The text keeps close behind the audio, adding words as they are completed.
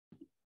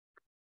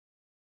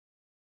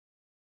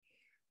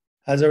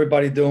How's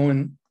everybody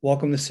doing?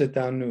 Welcome to Sit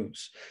Down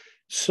News.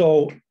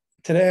 So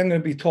today I'm going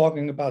to be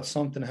talking about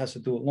something that has to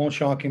do with loan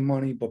sharking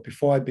money. But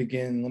before I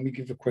begin, let me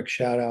give a quick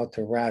shout out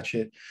to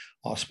Ratchet,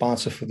 our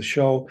sponsor for the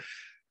show.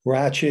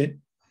 Ratchet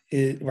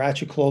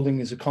Clothing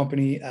is a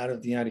company out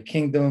of the United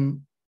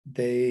Kingdom.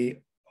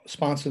 They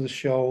sponsor the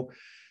show.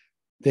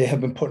 They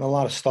have been putting a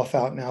lot of stuff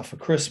out now for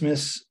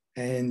Christmas,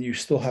 and you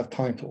still have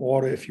time to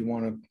order if you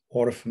want to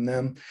order from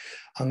them.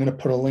 I'm going to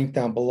put a link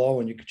down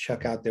below, and you can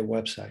check out their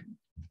website.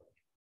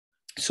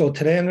 So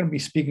today I'm going to be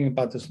speaking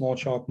about this loan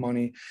shark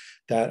money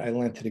that I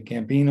lent to the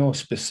Gambino.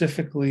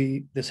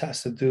 Specifically, this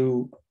has to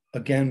do,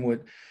 again,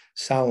 with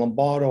Sal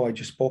Lombardo. I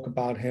just spoke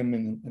about him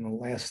in the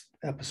last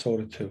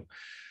episode or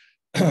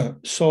two.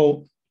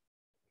 So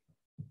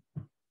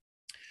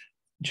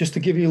just to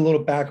give you a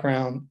little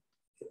background,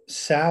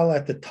 Sal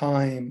at the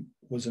time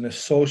was an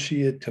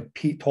associate to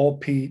Tall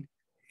Pete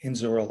in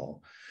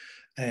Zerillo.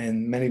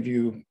 And many of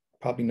you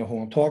probably know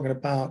who I'm talking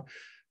about.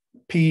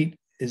 Pete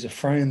is a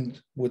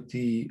friend with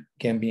the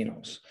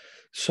Gambinos.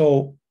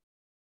 So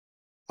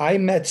I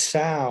met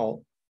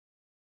Sal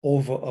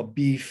over a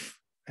beef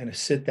and a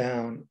sit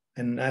down,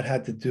 and that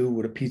had to do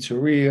with a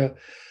pizzeria.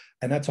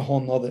 And that's a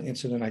whole nother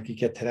incident. I could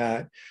get to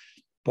that.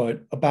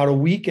 But about a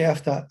week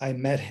after I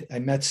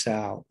met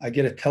Sal, I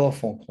get a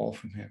telephone call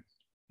from him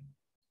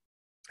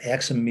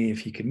asking me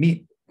if I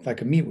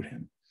could meet with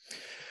him.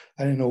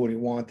 I didn't know what he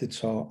wanted.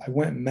 So I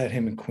went and met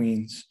him in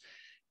Queens.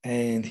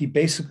 And he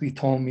basically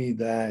told me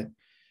that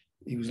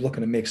he was looking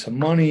to make some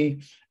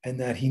money and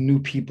that he knew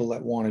people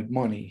that wanted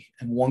money.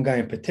 And one guy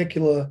in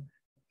particular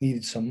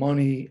needed some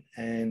money,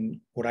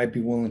 and would I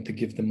be willing to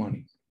give the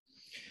money?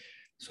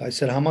 So I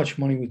said, how much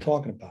money are we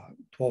talking about?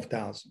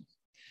 12,000.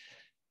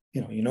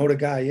 You know the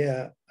guy?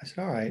 Yeah. I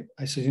said, all right.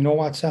 I said, you know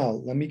what,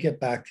 Sal, let me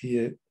get back to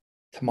you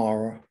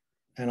tomorrow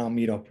and I'll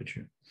meet up with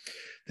you.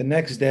 The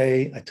next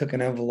day, I took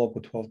an envelope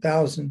with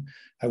 12,000.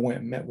 I went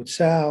and met with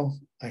Sal.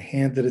 I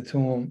handed it to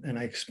him and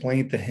I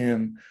explained to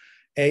him,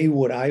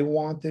 what I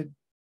wanted.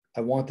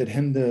 I wanted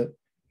him to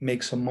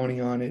make some money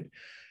on it.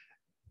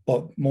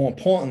 But more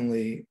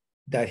importantly,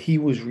 that he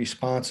was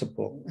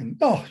responsible. And,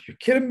 oh, you're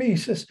kidding me? He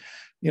says,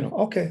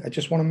 okay, I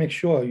just want to make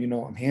sure,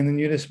 I'm handing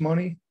you this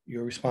money.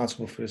 You're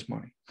responsible for this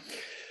money.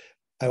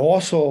 I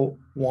also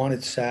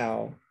wanted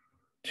Sal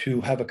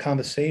to have a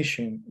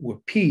conversation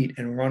with Pete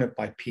and run it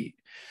by Pete.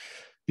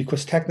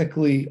 Because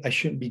technically, I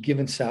shouldn't be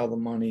giving Sal the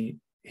money.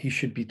 He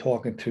should be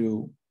talking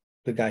to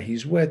the guy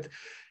he's with.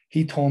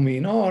 He told me,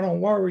 no,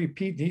 don't worry,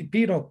 Pete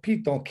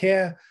don't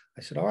care.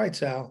 I said, all right,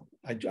 Sal,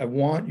 I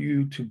want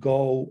you to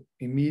go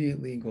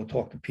immediately and go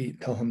talk to Pete,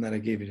 tell him that I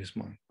gave you this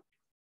money.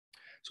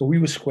 So we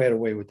were squared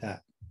away with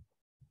that.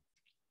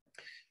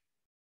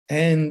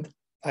 And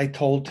I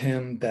told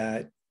him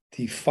that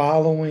the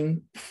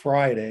following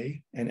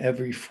Friday and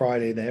every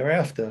Friday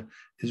thereafter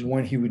is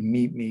when he would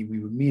meet me. We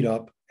would meet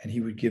up and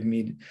he would give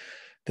me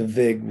the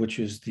VIG, which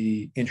is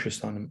the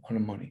interest on the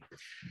money.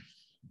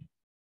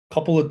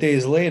 Couple of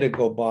days later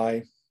go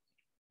by,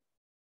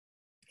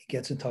 he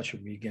gets in touch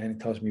with me again. He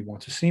tells me he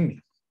wants to see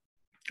me.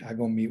 I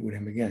go meet with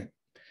him again.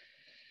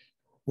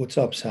 What's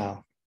up,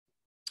 Sal?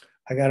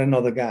 I got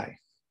another guy.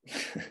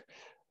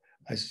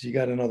 I said, you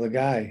got another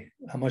guy?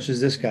 How much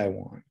does this guy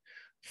want?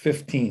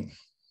 15.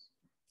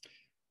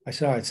 I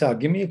said, all right, Sal,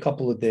 give me a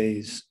couple of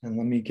days and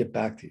let me get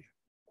back to you.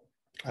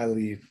 I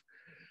leave.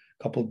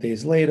 A couple of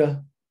days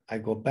later, I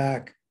go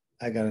back.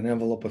 I got an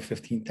envelope of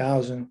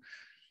 15,000.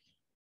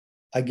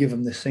 I give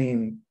him the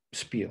same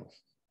spiel.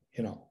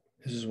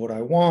 This is what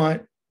I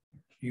want.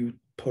 You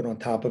put on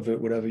top of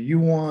it whatever you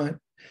want.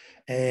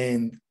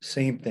 And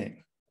same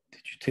thing.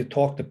 Did you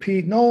talk to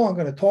Pete? No, I'm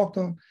going to talk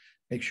to him.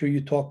 Make sure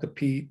you talk to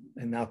Pete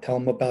and now tell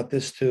him about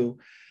this too.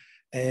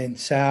 And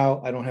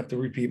Sal, I don't have to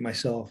repeat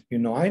myself.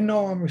 I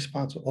know I'm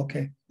responsible.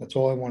 Okay, that's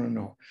all I want to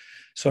know.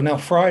 So now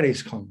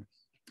Friday's coming.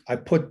 I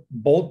put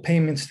both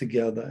payments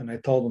together and I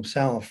told him,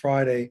 Sal, on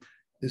Friday,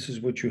 this is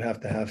what you have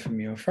to have for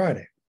me on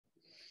Friday.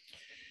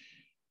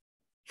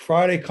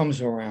 Friday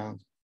comes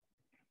around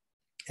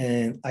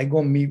and I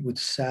go meet with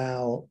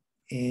Sal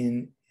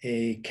in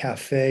a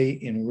cafe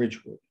in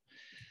Ridgewood,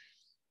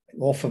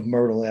 off of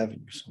Myrtle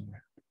Avenue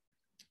somewhere.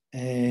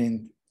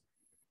 And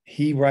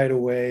he right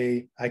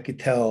away, I could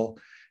tell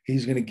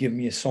he's going to give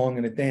me a song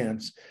and a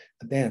dance.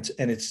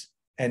 And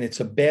it's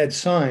a bad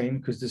sign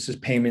because this is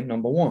payment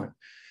number one.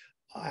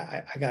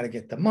 I got to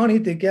get the money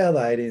together.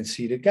 I didn't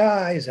see the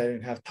guys. I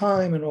didn't have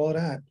time and all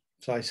that.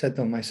 So I said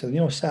to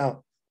him,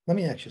 Sal, let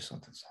me ask you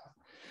something, Sal.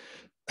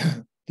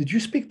 Did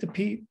you speak to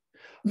Pete?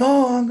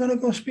 No, I'm going to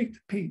go speak to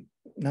Pete.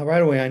 Now,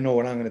 right away, I know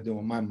what I'm going to do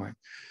in my mind.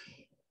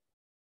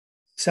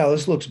 Sal,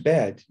 this looks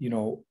bad.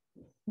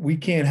 We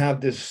can't have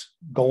this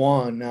go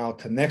on now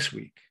to next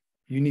week.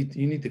 You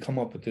need to come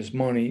up with this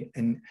money,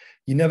 and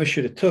you never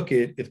should have took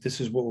it. If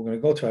this is what we're going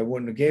to go to, I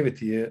wouldn't have gave it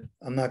to you.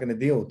 I'm not going to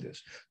deal with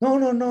this. No,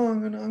 I'm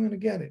going to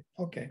get it.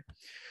 Okay.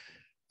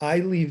 I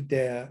leave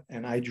there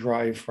and I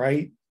drive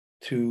right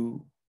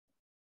to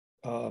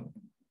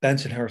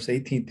Bensonhurst,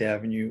 18th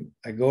Avenue.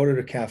 I go to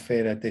the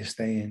cafe that they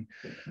stay in.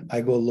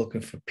 I go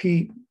looking for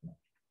Pete.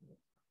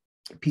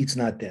 Pete's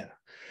not there.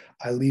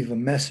 I leave a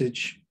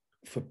message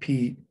for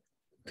Pete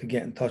to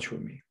get in touch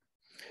with me.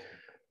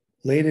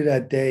 Later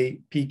that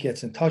day, Pete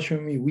gets in touch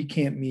with me. We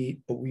can't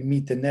meet, but we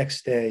meet the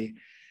next day,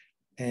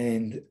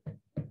 and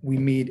we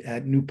meet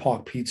at New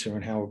Park Pizza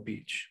in Howard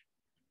Beach.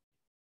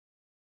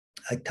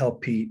 I tell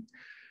Pete,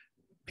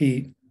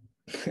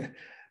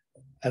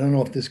 I don't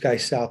know if this guy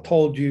Sal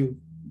told you,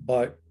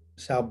 but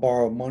Sal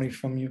borrowed money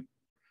from you.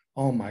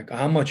 Oh my God,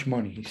 how much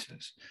money? He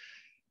says.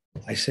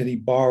 I said he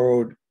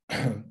borrowed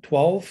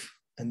 12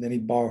 and then he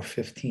borrowed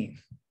 15.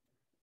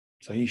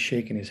 So he's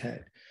shaking his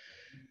head.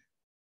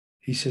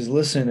 He says,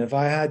 listen, if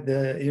I had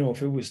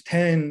if it was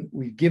 10,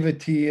 we'd give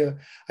it to you.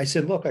 I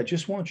said, look, I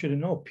just want you to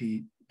know,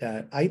 Pete,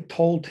 that I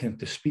told him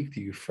to speak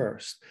to you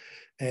first.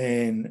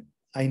 And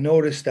I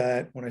noticed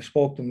that when I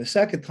spoke to him the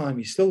second time,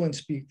 he still didn't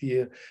speak to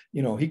you.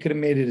 He could have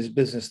made it his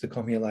business to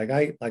come here like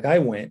I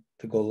went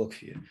to go look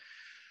for you.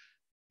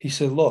 He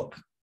said, look,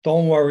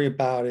 don't worry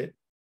about it.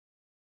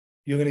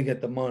 You're going to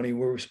get the money.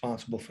 We're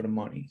responsible for the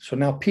money. So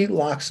now Pete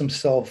locks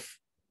himself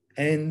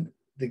and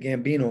the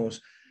Gambinos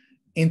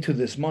into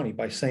this money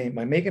by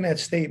making that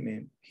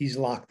statement, he's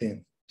locked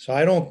in. So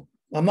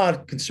I'm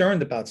not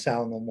concerned about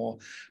Sal no more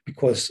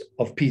because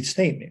of Pete's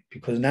statement,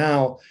 because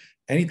now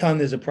anytime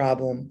there's a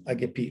problem, I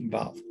get Pete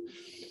involved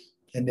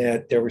and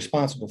they're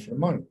responsible for the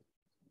money.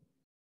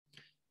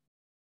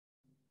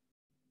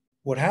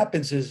 What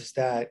happens is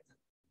that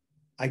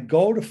I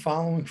go the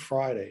following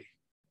Friday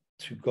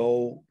to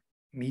go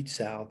meet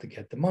Sal to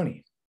get the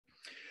money.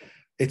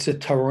 It's a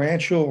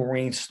torrential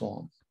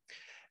rainstorm.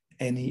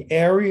 And the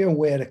area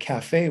where the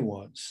cafe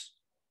was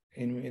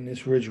in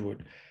this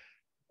Ridgewood,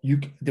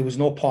 there was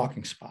no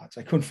parking spots.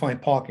 I couldn't find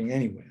parking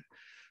anywhere.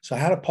 So I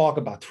had to park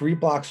about 3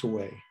 blocks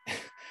away,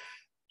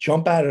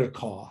 jump out of the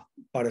car.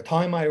 By the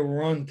time I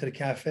run to the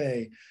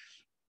cafe,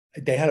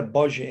 they had to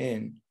buzz you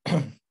in.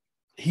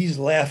 He's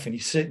laughing.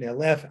 He's sitting there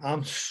laughing.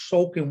 I'm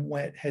soaking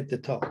wet head to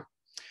toe.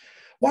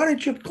 Why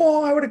didn't you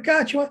call? I would have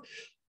got you.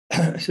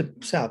 I said,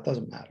 Sal, it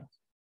doesn't matter.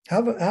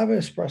 Have an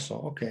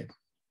espresso. Okay.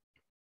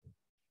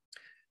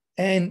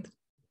 And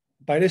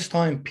by this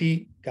time,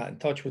 Pete got in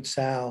touch with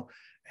Sal,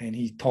 and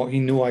he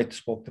knew I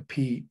spoke to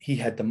Pete. He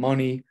had the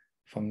money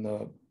from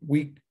the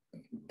week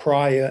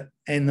prior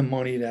and the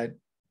money that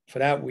for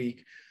that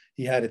week,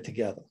 he had it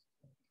together.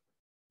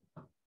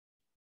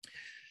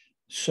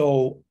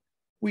 So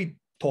we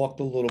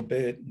talked a little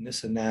bit and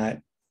this and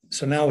that.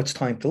 So now it's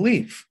time to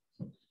leave.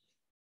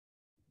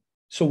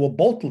 So we're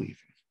both leaving.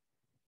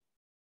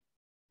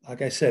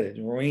 Like I said, it's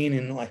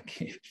raining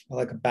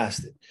like a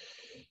bastard.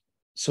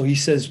 So he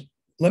says,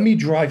 let me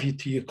drive you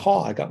to your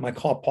car. I got my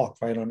car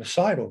parked right on the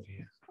side over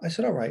here. I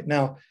said, all right.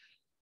 Now,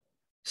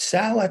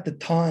 Sal at the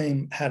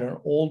time had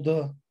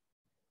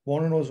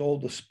one of those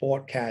older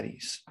sport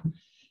caddies.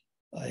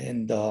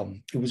 And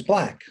it was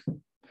black.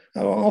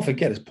 I'll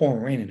forget, it's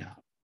pouring raining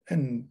out.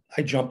 And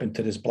I jump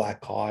into this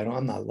black car.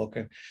 I'm not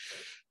looking.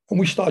 And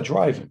we start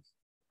driving.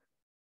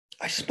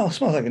 I smells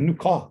like a new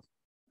car.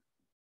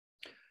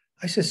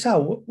 I said,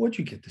 Sal, what'd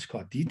you get this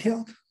car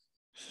detailed?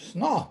 He says,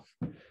 no,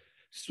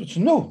 it's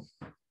new.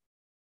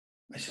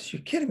 I said,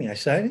 you're kidding me. I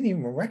said, I didn't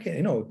even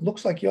recognize it. It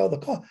looks like your other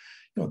car,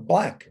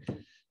 black.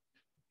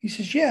 He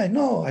says, yeah,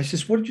 no. I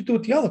says, what did you do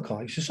with the other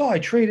car? He says, I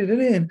traded it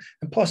in.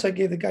 And plus I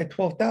gave the guy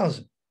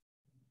 $12,000.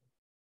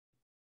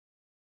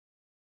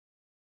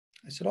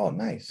 I said, oh,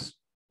 nice.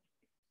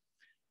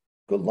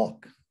 Good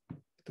luck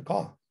with the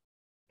car.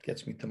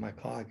 Gets me to my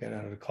car. I get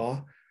out of the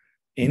car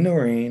in the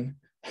rain.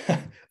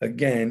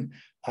 Again,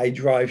 I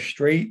drive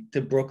straight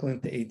to Brooklyn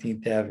to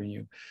 18th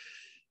Avenue.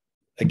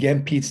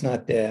 Again, Pete's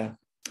not there.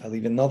 I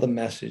leave another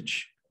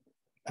message.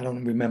 I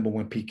don't remember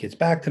when Pete gets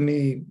back to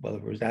me, whether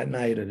it was that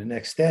night or the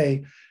next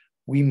day.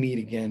 We meet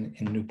again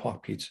in New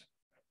Park Pizza.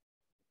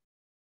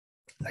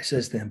 I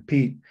says to him,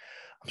 Pete,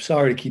 I'm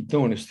sorry to keep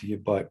doing this to you,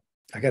 but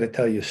I got to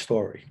tell you a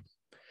story.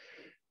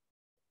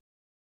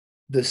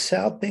 Does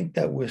Sal think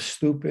that we're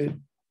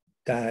stupid?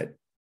 That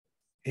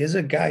here's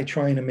a guy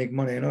trying to make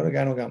money. I know the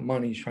guy don't got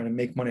money. He's trying to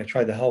make money. I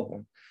tried to help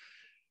him.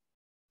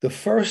 The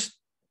first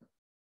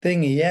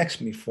thing he asked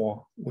me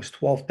for was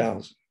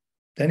 $12,000.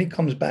 Then he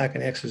comes back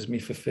and asks me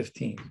for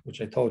 15,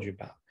 which I told you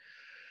about.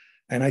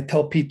 And I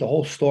tell Pete the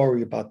whole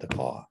story about the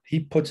car. He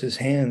puts his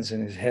hands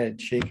in his head,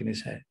 shaking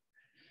his head.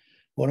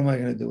 What am I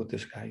going to do with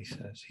this guy?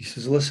 He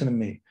says, listen to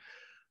me.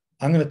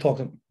 I'm going to talk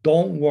to him.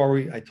 Don't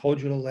worry. I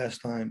told you the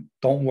last time.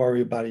 Don't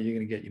worry about it. You're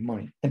going to get your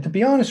money. And to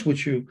be honest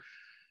with you,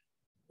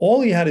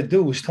 all he had to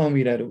do was tell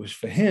me that it was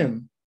for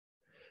him.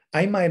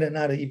 I might have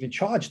not even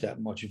charged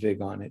that much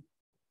vig on it.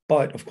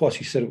 But of course,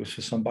 he said it was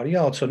for somebody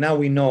else. So now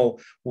we know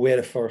where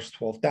the first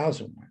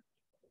 12,000 went.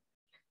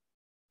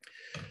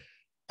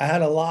 I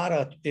had a lot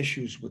of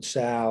issues with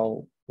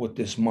Sal with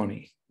this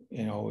money.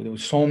 There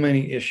was so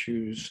many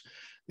issues.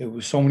 There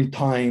was so many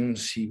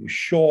times he was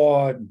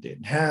short and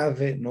didn't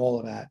have it and all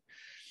of that.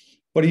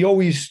 But he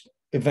always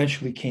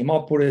eventually came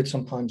up with it.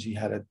 Sometimes he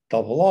had to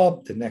double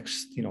up. The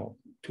next, 2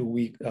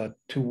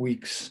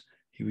 weeks,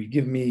 he would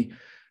give me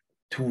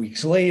 2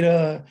 weeks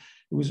later.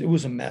 it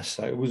was a mess.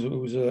 It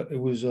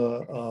was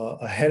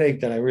a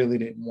headache that I really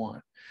didn't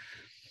want.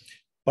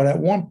 But at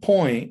one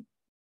point,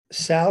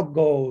 Sal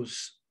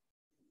goes,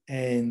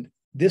 and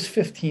this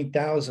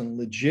 15,000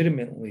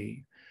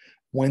 legitimately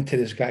went to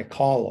this guy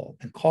Carlo,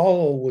 and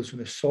Carlo was an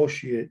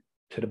associate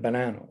to the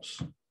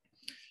Bananos.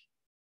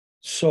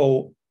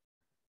 So,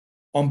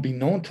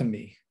 unbeknown to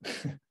me,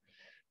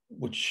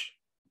 which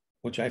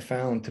I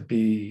found to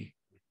be,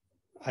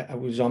 I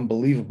was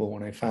unbelievable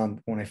when I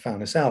found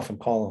this out from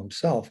Carlo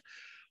himself,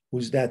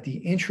 was that the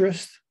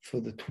interest for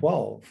the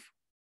 12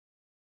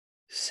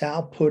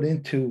 Sal put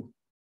into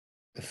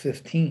the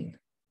 15,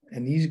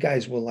 and these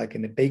guys were like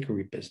in the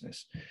bakery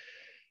business.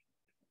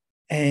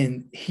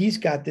 And he's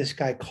got this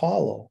guy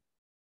Carlo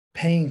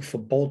paying for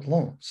both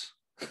loans.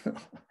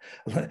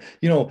 And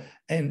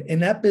in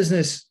that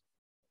business,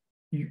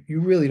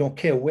 you really don't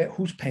care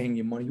who's paying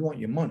your money. You want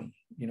your money.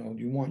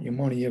 You want your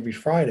money every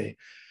Friday.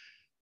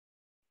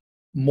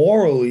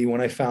 Morally,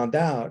 when I found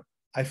out,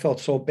 I felt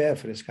so bad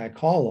for this guy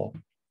Carlo,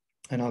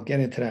 and I'll get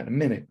into that in a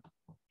minute.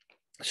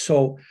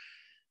 So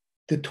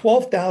the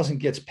 12,000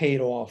 gets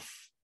paid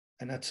off,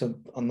 and that's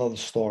another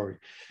story.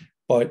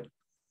 But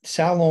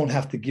Sal won't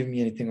have to give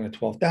me anything on the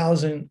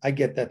 12,000. I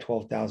get that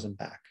 12,000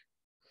 back.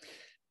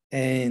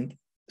 And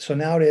so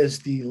now there's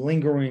the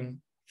lingering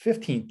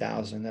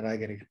 15,000 that I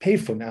got to get paid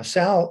for. Now,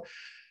 Sal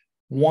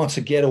wants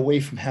to get away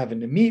from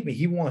having to meet me.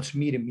 He wants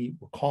me to meet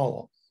with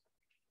Carlo.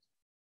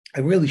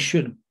 I really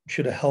should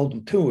have held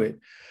him to it.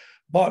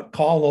 But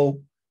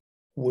Carlo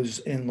was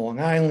in Long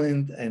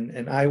Island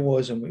and I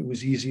was, and it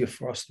was easier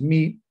for us to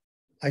meet.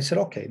 I said,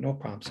 okay, no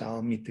problem, Sal,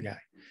 I'll meet the guy.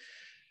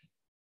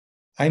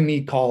 I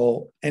meet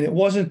Carlo, and it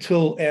wasn't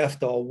until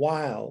after a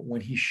while when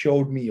he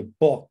showed me a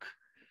book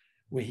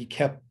where he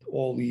kept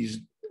all these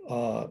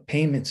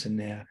payments in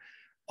there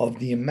of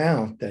the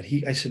amount that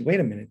I said, wait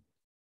a minute,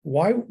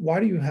 why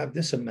do you have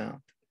this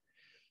amount?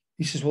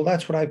 He says, well,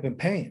 that's what I've been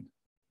paying.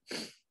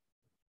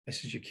 I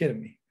said, you're kidding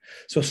me.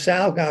 So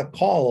Sal got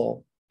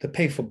Carlo to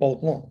pay for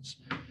both loans.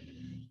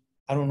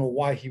 I don't know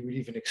why he would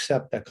even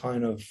accept that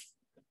kind of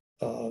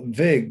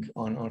vig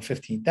on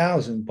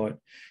 15,000, but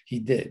he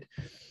did.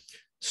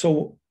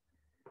 So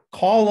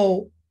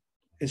Carlo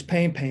is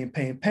paying.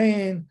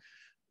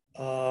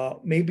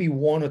 Maybe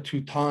one or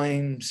two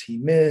times he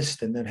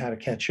missed and then had to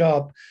catch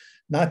up.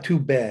 Not too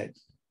bad.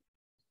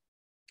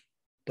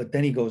 But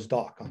then he goes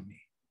dark on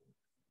me,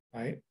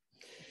 right?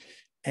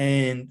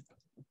 And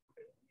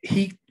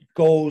he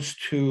goes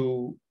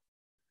to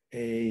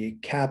a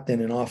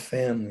captain in our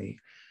family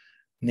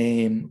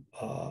named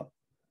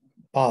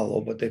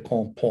Paolo, but they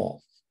call him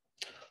Paul,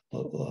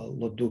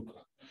 LaDuca.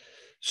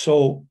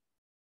 So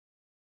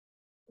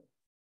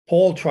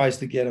Paul tries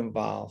to get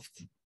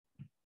involved,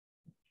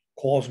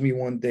 calls me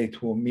one day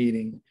to a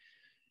meeting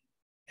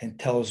and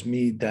tells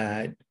me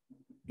that,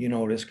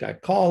 this guy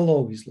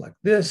Carlo, he's like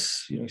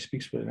this, he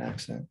speaks with an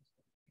accent.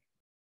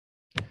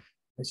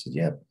 I said,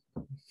 yeah,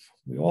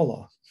 we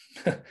all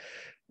are.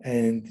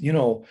 And,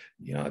 you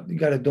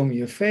got to do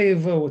me a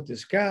favor with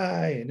this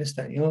guy and this,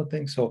 that, and the other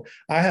thing. So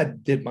I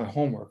did my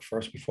homework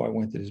first before I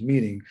went to this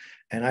meeting.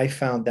 And I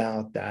found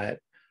out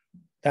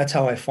that's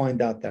how I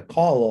find out that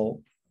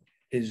Carlo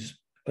is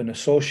an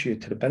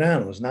associate to the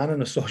Bananos, not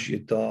an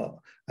associate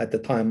at the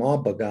time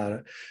of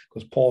Bagada,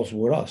 because Paul's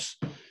with us.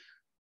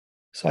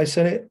 So I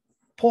said, hey,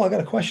 Paul, I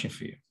got a question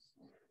for you.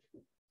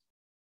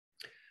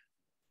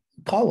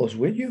 Carlo's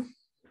with you?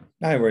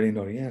 I already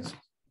know the answer.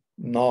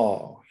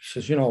 No, he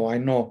says, I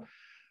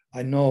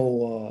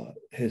know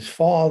his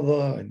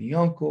father and the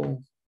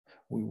uncle.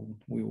 We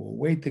will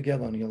wait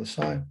together on the other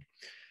side.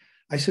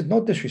 I said,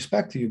 no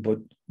disrespect to you, but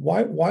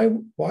why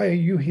are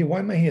you here? Why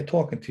am I here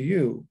talking to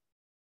you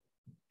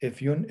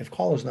if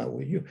Carlo's not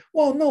with you?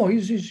 Well, no,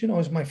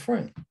 he's my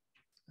friend.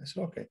 I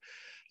said, okay.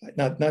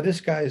 Now this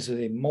guy is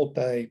a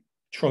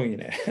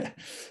multi-trillionaire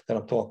that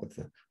I'm talking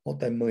to,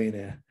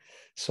 multi-millionaire.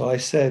 So I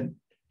said,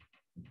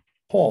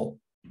 Paul,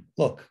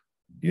 look,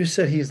 you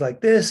said he's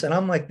like this, and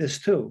I'm like this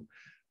too.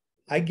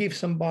 I gave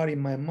somebody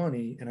my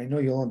money, and I know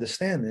you'll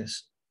understand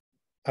this.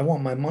 I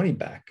want my money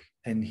back,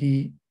 and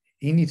he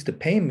needs to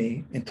pay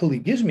me until he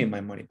gives me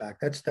my money back.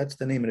 That's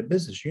the name of the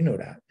business. You know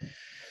that.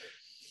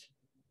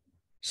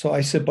 So I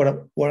said,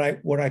 but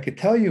what I could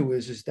tell you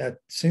is that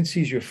since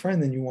he's your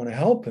friend and you want to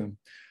help him,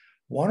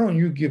 why don't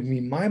you give me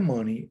my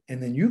money,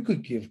 and then you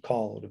could give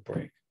Carlo the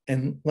break.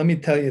 And let me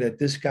tell you that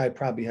this guy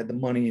probably had the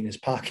money in his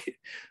pocket.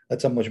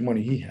 That's how much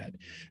money he had.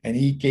 And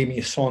he gave me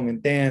a song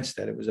and dance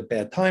that it was a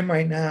bad time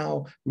right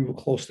now. We were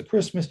close to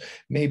Christmas.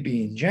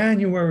 Maybe in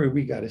January,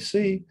 we got to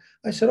see.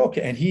 I said,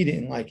 okay. And he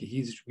didn't like it.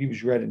 He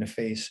was red in the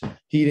face.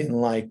 He didn't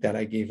like that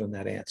I gave him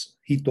that answer.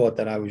 He thought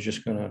that I was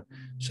just going to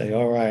say,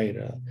 all right,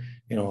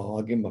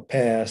 I'll give him a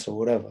pass or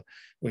whatever.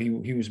 Well,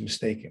 he was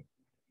mistaken.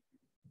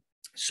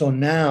 So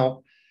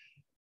now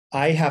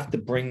I have to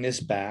bring this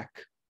back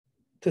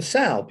to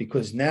Sal,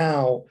 because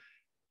now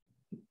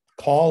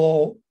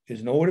Carlo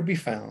is nowhere to be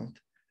found.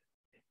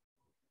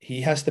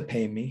 He has to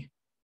pay me.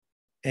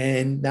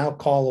 And now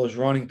Carlo's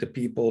running to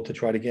people to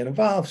try to get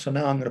involved. So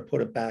now I'm going to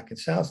put it back in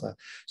Sal's lap.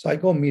 So I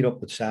go meet up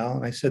with Sal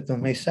and I said to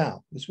him, hey,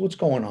 Sal, this is what's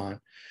going on.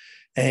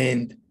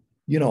 And,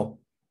 you know,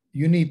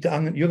 you need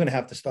to, you're going to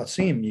have to start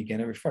seeing me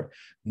again every Friday.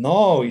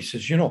 No, he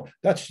says, you know,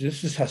 this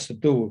just has to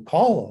do with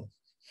Carlo.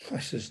 I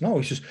says, no,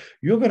 he says,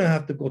 you're going to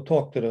have to go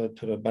talk to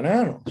the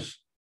Bananos.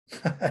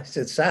 I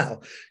said,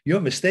 Sal, you're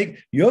mistaken.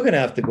 You're going to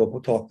have to go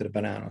talk to the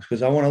Bananos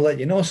because I want to let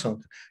you know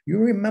something. You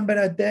remember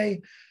that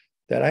day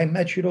that I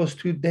met you those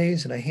 2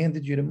 days and I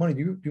handed you the money?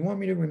 Do you want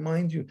me to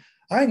remind you?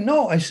 I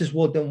know. I says,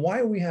 well, then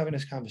why are we having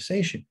this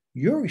conversation?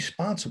 You're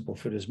responsible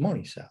for this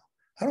money, Sal.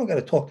 I don't got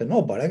to talk to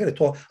nobody. I got to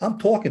talk. I'm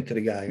talking to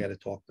the guy I got to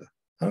talk to.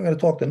 I don't got to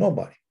talk to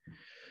nobody.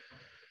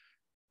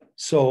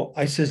 So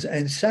I says,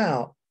 and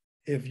Sal,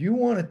 if you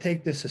want to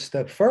take this a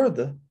step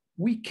further,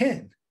 we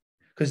can.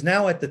 Because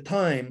now at the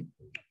time,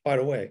 by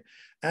the way,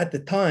 at the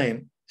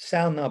time,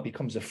 Sal now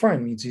becomes a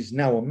friend, means he's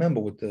now a member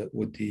with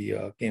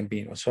the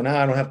Gambino. So now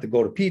I don't have to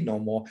go to Pete no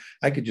more.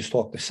 I could just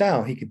talk to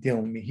Sal. He could deal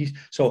with me.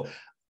 So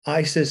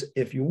I says,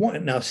 if you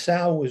want, now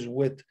Sal was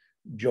with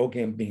Joe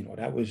Gambino.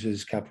 That was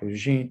his capo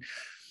regime.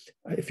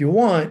 If you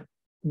want,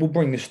 we'll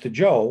bring this to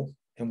Joe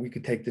and we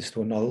could take this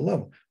to another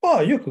level.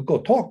 Oh, you could go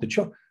talk to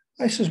Joe.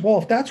 I says, well,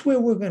 if that's where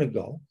we're going to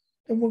go,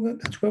 then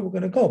that's where we're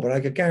going to go. But I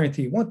can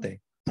guarantee you one thing,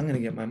 I'm going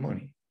to get my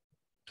money,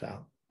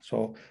 Sal.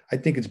 So I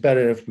think it's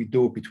better if we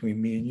do it between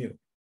me and you.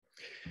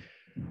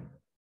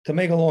 To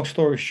make a long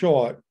story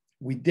short,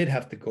 we did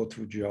have to go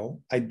through Joe.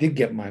 I did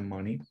get my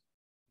money.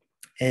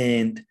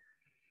 And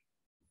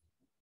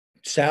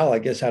Sal, I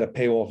guess, had to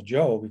pay off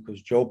Joe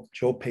because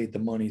Joe paid the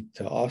money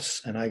to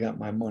us and I got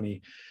my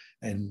money.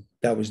 And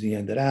that was the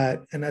end of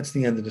that. And that's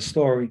the end of the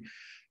story.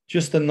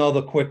 Just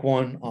another quick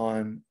one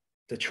on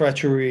the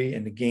treachery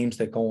and the games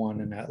that go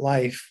on in that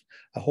life.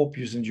 I hope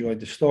you enjoyed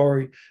the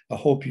story. I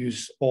hope you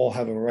all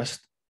have a rest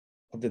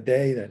of the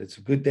day, that it's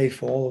a good day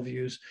for all of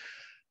you.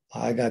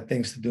 I got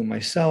things to do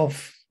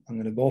myself. I'm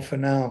going to go for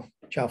now.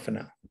 Ciao for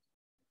now.